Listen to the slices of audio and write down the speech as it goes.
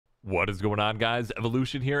What is going on, guys?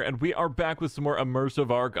 Evolution here, and we are back with some more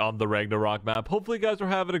Immersive Ark on the Ragnarok map. Hopefully you guys are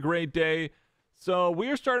having a great day. So we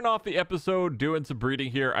are starting off the episode doing some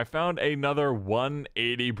breeding here. I found another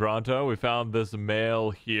 180 Bronto. We found this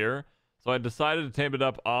male here. So I decided to tame it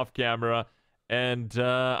up off camera. And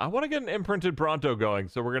I want to get an imprinted Bronto going.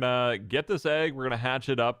 So we're going to get this egg. We're going to hatch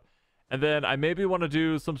it up. And then I maybe want to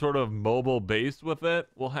do some sort of mobile base with it.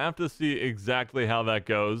 We'll have to see exactly how that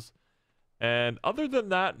goes. And other than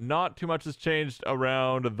that, not too much has changed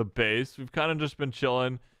around the base. We've kind of just been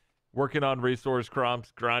chilling, working on resource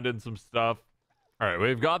crops, grinding some stuff. All right,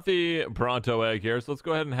 we've got the Bronto egg here, so let's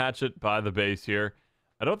go ahead and hatch it by the base here.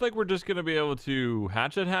 I don't think we're just going to be able to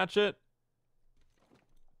hatch it.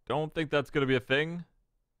 Don't think that's going to be a thing.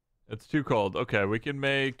 It's too cold. Okay, we can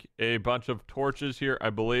make a bunch of torches here. I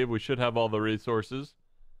believe we should have all the resources.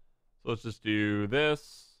 So let's just do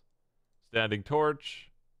this. Standing torch.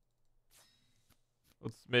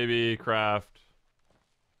 Let's maybe craft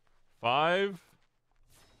 5. Let's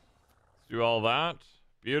do all that.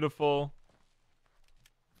 Beautiful.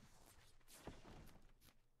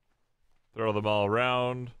 Throw them all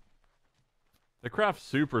around. They craft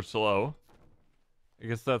super slow. I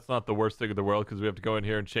guess that's not the worst thing in the world because we have to go in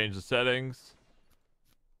here and change the settings.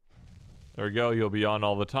 There we go. You'll be on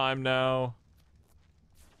all the time now.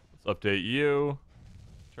 Let's update you.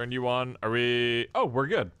 Turn you on. Are we... Oh, we're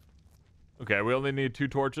good. Okay, we only need 2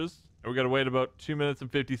 torches. And we gotta wait about 2 minutes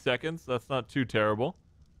and 50 seconds. That's not too terrible.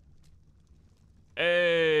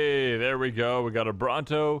 Hey, there we go. We got a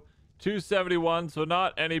Bronto 271, so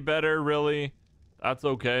not any better, really. That's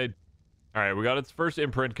okay. All right, we got its first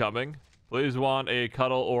imprint coming. Please want a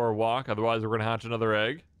cuddle or a walk, otherwise we're gonna hatch another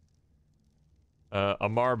egg. A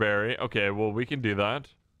marberry. Okay, well, we can do that.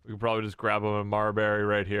 We can probably just grab a marberry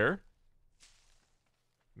right here.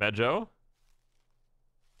 Mejo.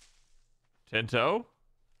 Tinto.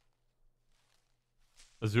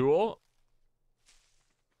 Azul.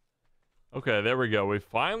 Okay, there we go. We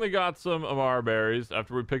finally got some Amar berries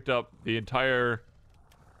after we picked up the entire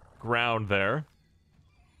ground there.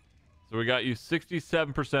 So we got you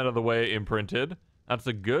 67% of the way imprinted. That's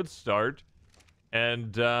a good start.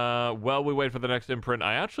 And while we wait for the next imprint,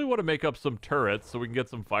 I actually want to make up some turrets so we can get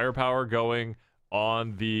some firepower going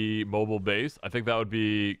on the mobile base. I think that would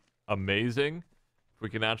be amazing. We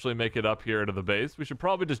can actually make it up here to the base. We should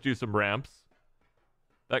probably just do some ramps.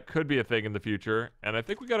 That could be a thing in the future. And I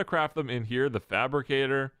think we got to craft them in here, the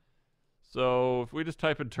fabricator. So if we just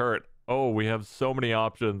type in turret. Oh, we have so many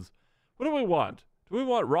options. What do we want? Do we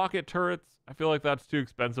want rocket turrets? I feel like that's too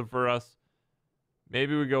expensive for us.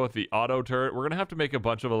 Maybe we go with the auto turret. We're going to have to make a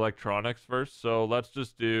bunch of electronics first. So let's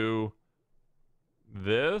just do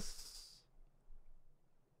this.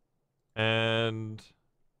 And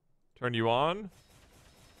turn you on.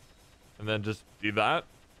 And then just do that.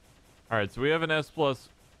 All right, so we have an S+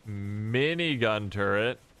 minigun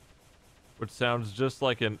turret, which sounds just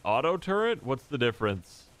like an auto turret. What's the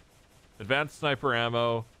difference? Advanced sniper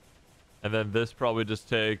ammo, and then this probably just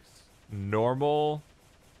takes normal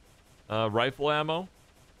rifle ammo.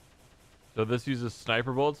 So this uses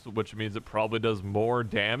sniper bullets, which means it probably does more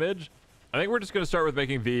damage. I think we're just going to start with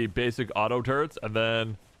making the basic auto turrets, and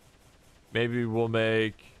then maybe we'll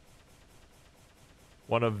make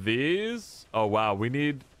one of these. Oh, wow. We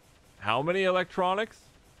need how many electronics?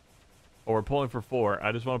 Oh, we're pulling for 4.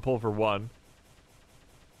 I just want to pull for 1.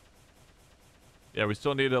 Yeah, we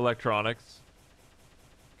still need electronics.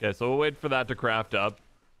 Okay, so we'll wait for that to craft up.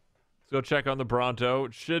 Let's go check on the Bronto.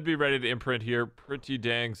 It should be ready to imprint here pretty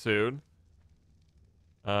dang soon.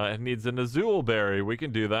 It needs an Azul berry. We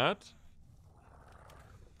can do that.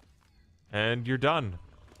 And you're done.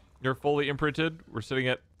 You're fully imprinted. We're sitting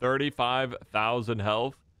at 35,000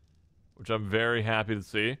 health, which I'm very happy to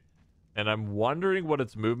see. And I'm wondering what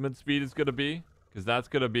its movement speed is going to be, because that's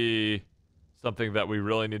going to be something that we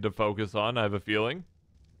really need to focus on, I have a feeling.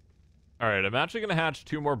 All right, I'm actually going to hatch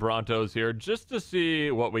 2 more Brontos here just to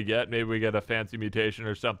see what we get. Maybe we get a fancy mutation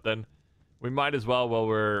or something. We might as well while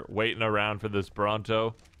we're waiting around for this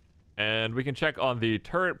Bronto. And we can check on the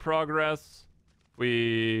turret progress.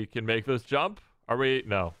 We can make this jump. Are we?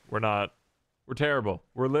 No, we're not. We're terrible.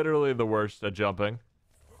 We're literally the worst at jumping.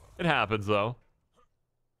 It happens, though.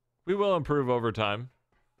 We will improve over time.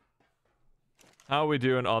 How are we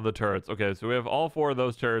doing on the turrets? Okay, so we have all 4 of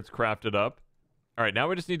those turrets crafted up. All right, now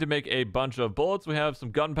we just need to make a bunch of bullets. We have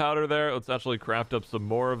some gunpowder there. Let's actually craft up some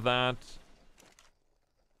more of that.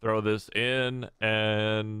 Throw this in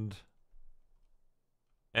and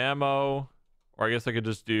ammo. Or I guess I could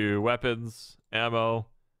just do weapons, ammo.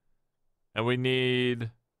 And we need...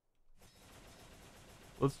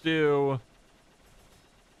 Let's do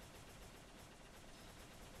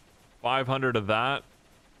 500 of that.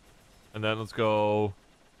 And then let's go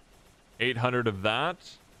 800 of that.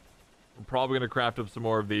 We're probably going to craft up some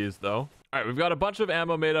more of these, though. All right, we've got a bunch of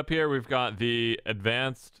ammo made up here. We've got the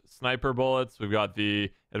advanced sniper bullets. We've got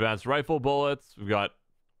the advanced rifle bullets. We've got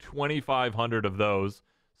 2,500 of those.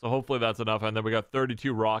 So hopefully that's enough. And then we got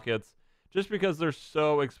 32 rockets. Just because they're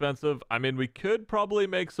so expensive. I mean, we could probably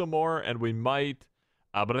make some more, and we might.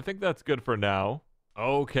 But I think that's good for now.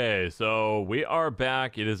 Okay, so we are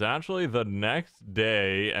back. It is actually the next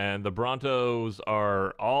day, and the Brontos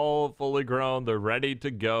are all fully grown. They're ready to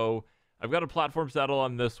go. I've got a platform saddle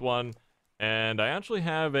on this one, and I actually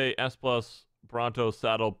have a S+ Bronto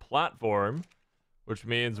saddle platform, which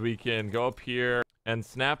means we can go up here and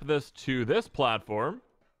snap this to this platform,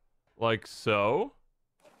 like so.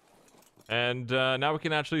 And now we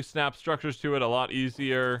can actually snap structures to it a lot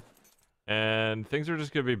easier, and things are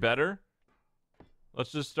just going to be better.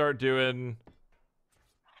 Let's just start doing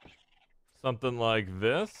something like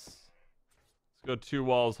this. Let's go 2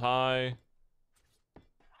 walls high.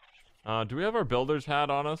 Do we have our builder's hat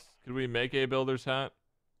on us? Could we make a builder's hat?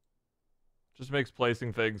 Just makes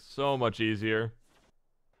placing things so much easier.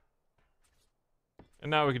 And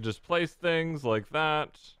now we can just place things like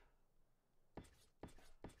that.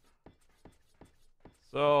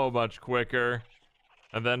 So much quicker.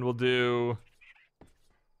 And then we'll do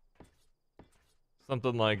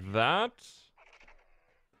something like that.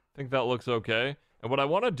 I think that looks okay. And what I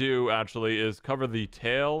want to do, actually, is cover the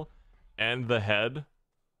tail and the head,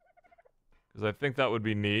 because I think that would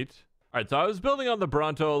be neat. All right, so I was building on the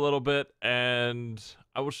Bronto a little bit, and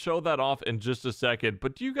I will show that off in just a second.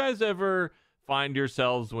 But do you guys ever find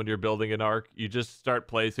yourselves, when you're building an Ark, you just start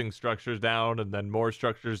placing structures down, and then more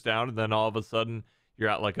structures down, and then all of a sudden you're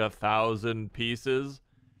at like 1,000 pieces,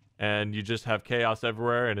 and you just have chaos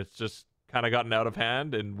everywhere, and it's just kind of gotten out of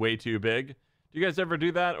hand and way too big? Do you guys ever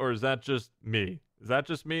do that, or is that just me? Is that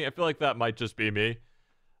just me? I feel like that might just be me.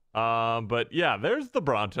 But yeah, there's the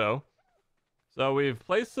Bronto. So we've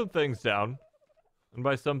placed some things down. And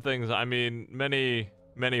by some things, I mean many,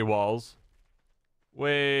 many walls.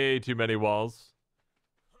 Way too many walls.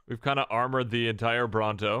 We've kind of armored the entire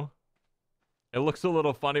Bronto. It looks a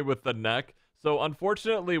little funny with the neck. So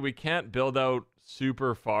unfortunately, we can't build out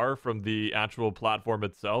super far from the actual platform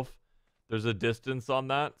itself. There's a distance on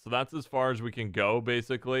that. So that's as far as we can go,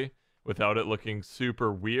 basically, without it looking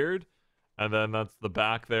super weird. And then that's the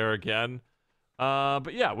back there again.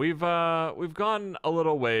 But yeah, we've gone a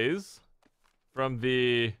little ways from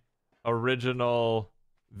the original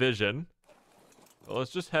vision. So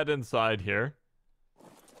let's just head inside here.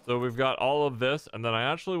 So we've got all of this, and then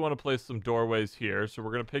I actually want to place some doorways here. So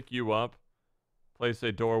we're going to pick you up, place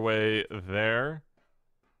a doorway there,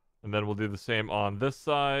 and then we'll do the same on this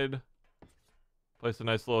side. Place a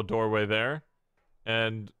nice little doorway there.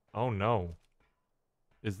 And, oh no.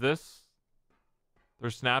 Is this... They're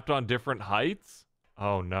snapped on different heights?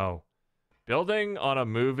 Oh no. Building on a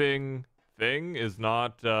moving thing is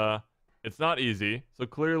not, it's not easy. So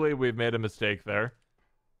clearly we've made a mistake there.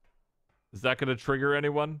 Is that going to trigger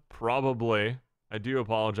anyone? Probably. I do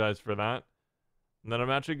apologize for that. And then I'm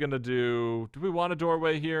actually going to do we want a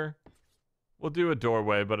doorway here? We'll do a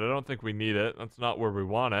doorway, but I don't think we need it. That's not where we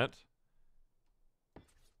want it.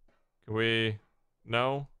 Can we?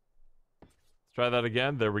 No? Let's try that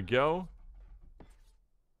again. There we go.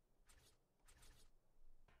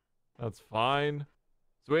 That's fine.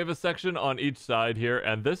 So we have a section on each side here,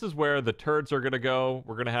 and this is where the turrets are going to go.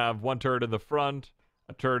 We're going to have 1 turret in the front,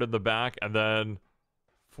 a turret in the back, and then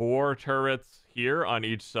 4 turrets here on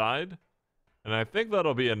each side. And I think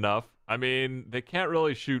that'll be enough. I mean, they can't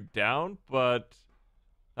really shoot down, but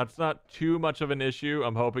that's not too much of an issue,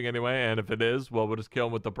 I'm hoping anyway. And if it is, well, we'll just kill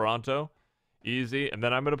them with the Bronto. Easy. And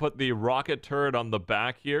then I'm going to put the rocket turret on the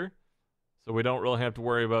back here, so we don't really have to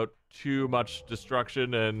worry about too much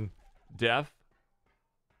destruction and death.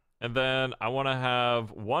 And then I want to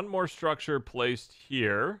have 1 more structure placed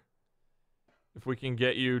here. If we can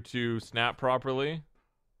get you to snap properly.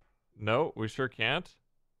 No, we sure can't.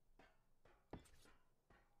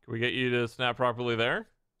 Can we get you to snap properly there?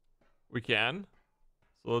 We can.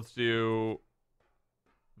 So let's do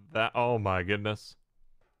that. Oh my goodness.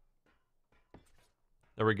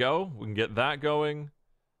 There we go. We can get that going.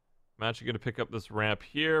 I'm actually going to pick up this ramp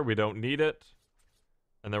here. We don't need it.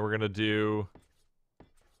 And then we're going to do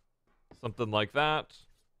something like that.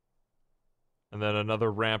 And then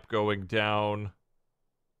another ramp going down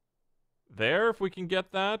there, if we can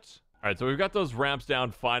get that. All right, so we've got those ramps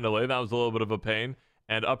down finally. That was a little bit of a pain.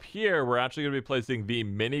 And up here, we're actually going to be placing the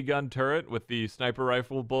minigun turret with the sniper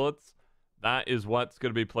rifle bullets. That is what's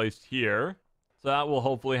going to be placed here. So that will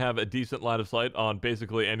hopefully have a decent line of sight on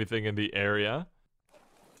basically anything in the area.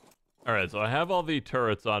 All right, so I have all the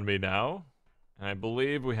turrets on me now. And I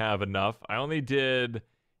believe we have enough. I only did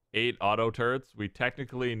 8 auto turrets. We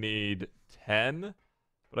technically need 10.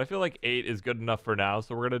 But I feel like 8 is good enough for now.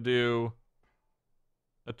 So we're going to do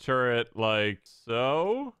a turret like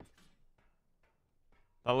so.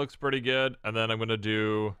 That looks pretty good. And then I'm going to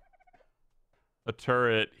do a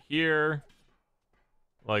turret here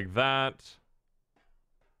like that.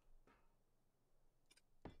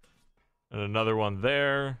 And another one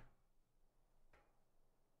there.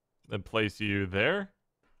 Then place you there.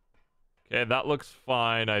 Okay, that looks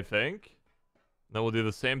fine, I think. Then we'll do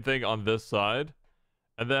the same thing on this side.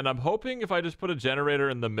 And then I'm hoping if I just put a generator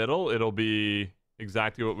in the middle, it'll be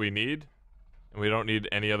exactly what we need. And we don't need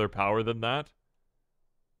any other power than that.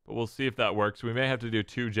 But we'll see if that works. We may have to do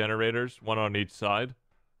 2 generators, one on each side.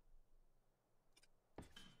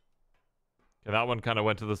 Okay, that one kind of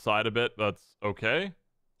went to the side a bit. That's okay.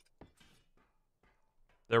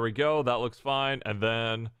 There we go. That looks fine. And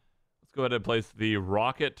then let's go ahead and place the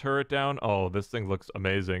rocket turret down. Oh, this thing looks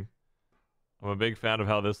amazing. I'm a big fan of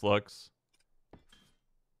how this looks.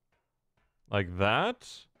 Like that.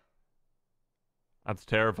 That's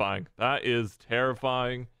terrifying. That is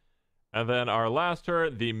terrifying. And then our last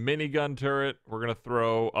turret, the minigun turret, we're going to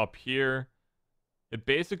throw up here. It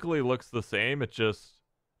basically looks the same. It's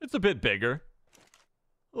a bit bigger.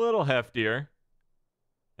 A little heftier.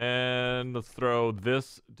 And let's throw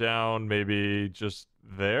this down maybe just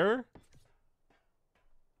there.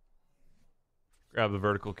 Grab the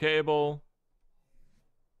vertical cable.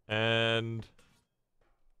 And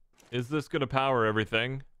is this going to power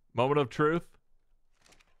everything? Moment of truth.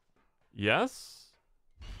 Yes.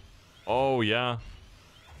 Oh, yeah.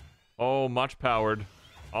 Oh, much powered.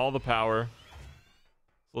 All the power.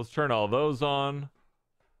 So let's turn all those on.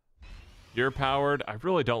 You're powered. I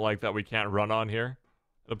really don't like that we can't run on here.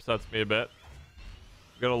 It upsets me a bit.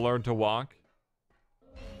 Gotta learn to walk.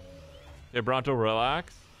 Okay, Bronto,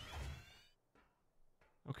 relax.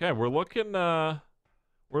 Okay, we're looking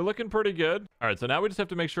pretty good. All right, so now we just have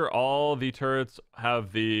to make sure all the turrets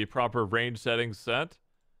have the proper range settings set.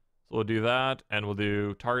 So we'll do that, and we'll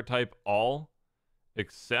do target type all,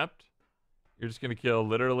 except you're just gonna kill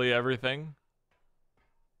literally everything.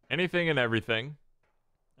 Anything and everything.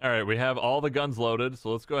 All right, we have all the guns loaded,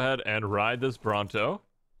 so let's go ahead and ride this Bronto.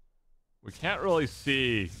 We can't really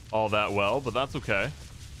see all that well, but that's okay.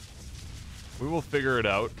 We will figure it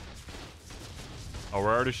out. Oh,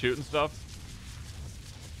 we're already shooting stuff.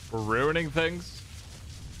 We're ruining things.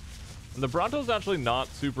 And the Bronto's actually not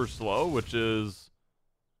super slow, which is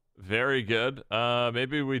very good.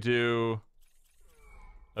 Maybe we do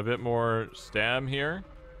a bit more stam here,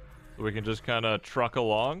 so we can just kind of truck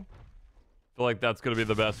along. Feel like that's going to be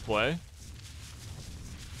the best play.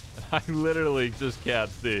 I literally just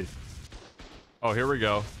can't see. Oh, here we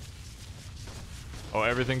go. Oh,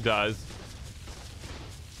 everything dies.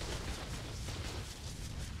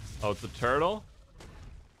 Oh, it's a turtle?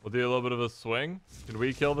 We'll do a little bit of a swing. Can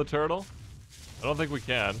we kill the turtle? I don't think we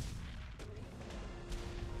can.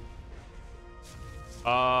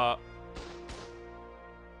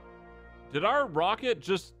 Did our rocket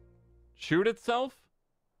just shoot itself?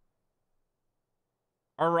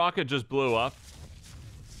 Our rocket just blew up.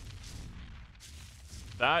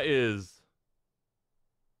 That is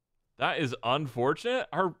unfortunate.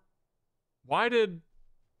 Why did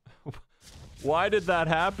that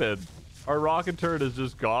happen? Our rocket turret is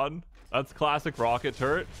just gone. That's classic rocket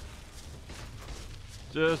turret.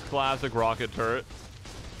 Just classic rocket turret.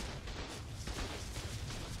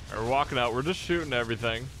 We're walking out. We're just shooting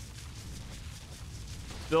everything.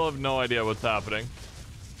 Still have no idea what's happening.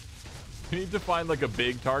 We need to find like a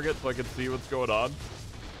big target so I can see what's going on.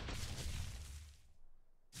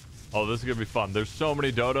 Oh, this is gonna be fun. There's so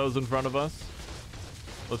many dodos in front of us.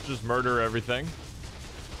 Let's just murder everything.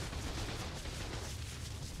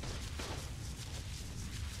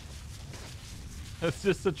 It's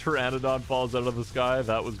just a pteranodon falls out of the sky.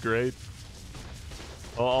 That was great.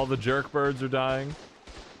 Oh, all the jerk birds are dying.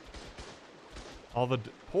 All the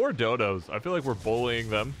poor dodos. I feel like we're bullying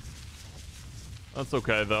them. That's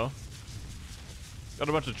okay, though. Got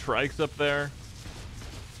a bunch of trikes up there.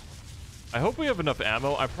 I hope we have enough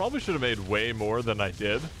ammo. I probably should have made way more than I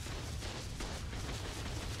did.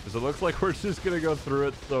 Because it looks like we're just going to go through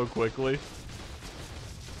it so quickly.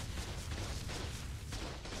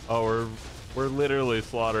 Oh, we're literally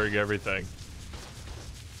slaughtering everything.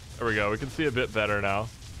 There we go. We can see a bit better now.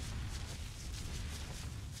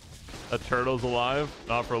 That turtle's alive.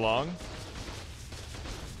 Not for long.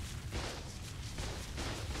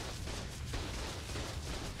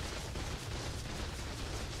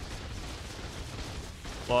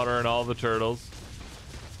 Slaughtering all the turtles.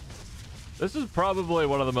 This is probably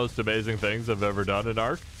one of the most amazing things I've ever done in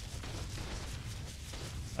Ark.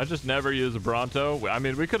 I just never use a Bronto. I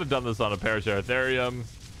mean, we could have done this on a Paraceratherium.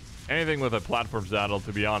 Anything with a platform saddle,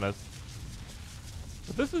 to be honest.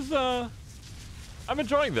 But this is, I'm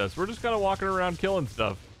enjoying this. We're just kind of walking around killing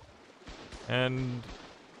stuff. And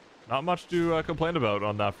not much to complain about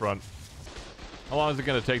on that front. How long is it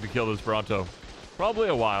going to take to kill this Bronto? Probably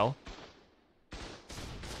a while.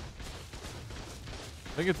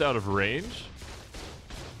 I think it's out of range.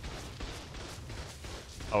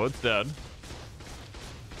 Oh, it's dead.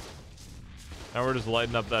 Now we're just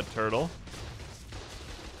lighting up that turtle.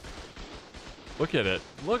 Look at it.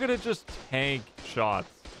 Look at it just tank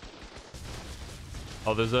shots.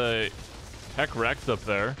 Oh, there's a Tech Rex up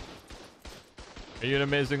there. Are you an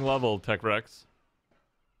amazing level, Tech Rex?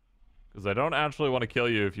 Because I don't actually want to kill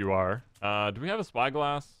you if you are. Do we have a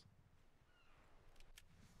spyglass?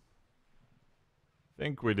 I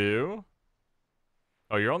think we do.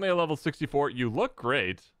 Oh, you're only at level 64. You look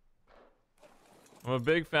great. I'm a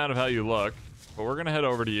big fan of how you look. But we're going to head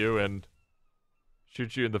over to you and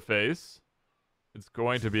shoot you in the face. It's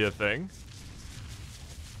going to be a thing.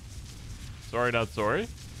 Sorry, not sorry.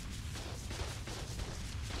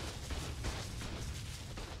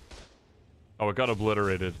 Oh, it got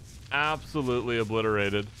obliterated. Absolutely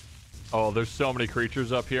obliterated. Oh, there's so many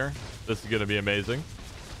creatures up here. This is going to be amazing.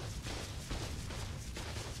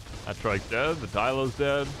 That trike's dead. The Dilo's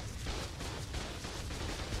dead.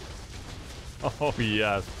 Oh,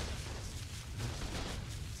 yes.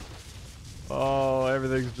 Oh,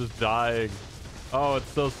 everything's just dying. Oh,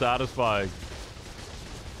 it's so satisfying.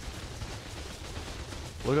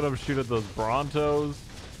 Look at them shoot at those Brontos.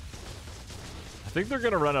 I think they're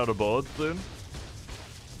going to run out of bullets soon.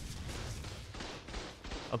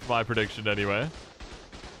 That's my prediction anyway.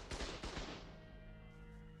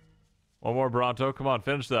 One more Bronto. Come on,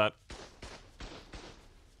 finish that.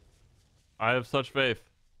 I have such faith.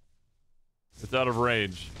 It's out of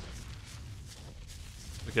range.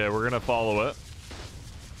 Okay, we're going to follow it.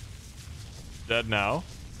 Dead now.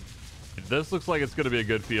 This looks like it's going to be a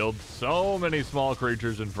good field. So many small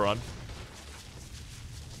creatures in front.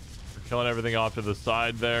 We're killing everything off to the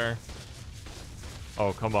side there.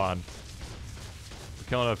 Oh, come on. We're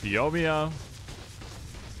killing a Phiomia.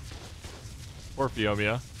 Poor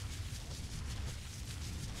Phiomia.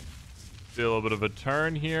 Do a little bit of a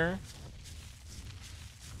turn here.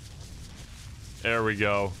 There we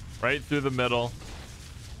go. Right through the middle.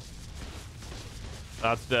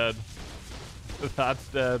 That's dead. That's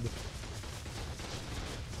dead.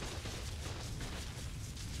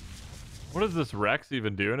 What is this Rex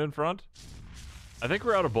even doing in front? I think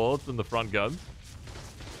we're out of bullets in the front guns.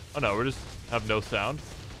 Oh no, we just have no sound.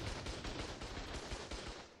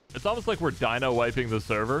 It's almost like we're dino wiping the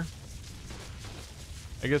server.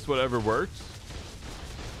 I guess whatever works.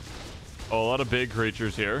 Oh, a lot of big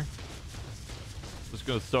creatures here. Just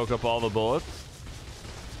gonna soak up all the bullets.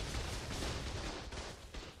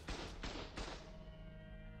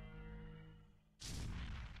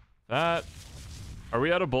 That... Are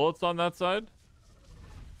we out of bullets on that side?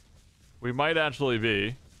 We might actually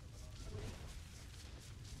be.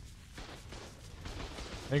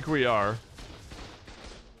 I think we are.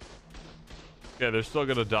 Okay, they're still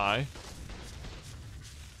gonna die.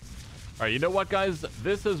 Alright, you know what, guys?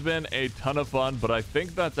 This has been a ton of fun, but I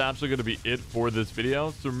think that's actually going to be it for this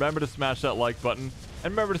video. So remember to smash that like button.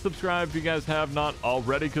 And remember to subscribe if you guys have not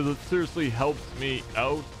already, because it seriously helps me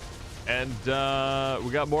out. And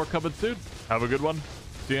we got more coming soon. Have a good one.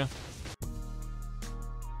 See ya.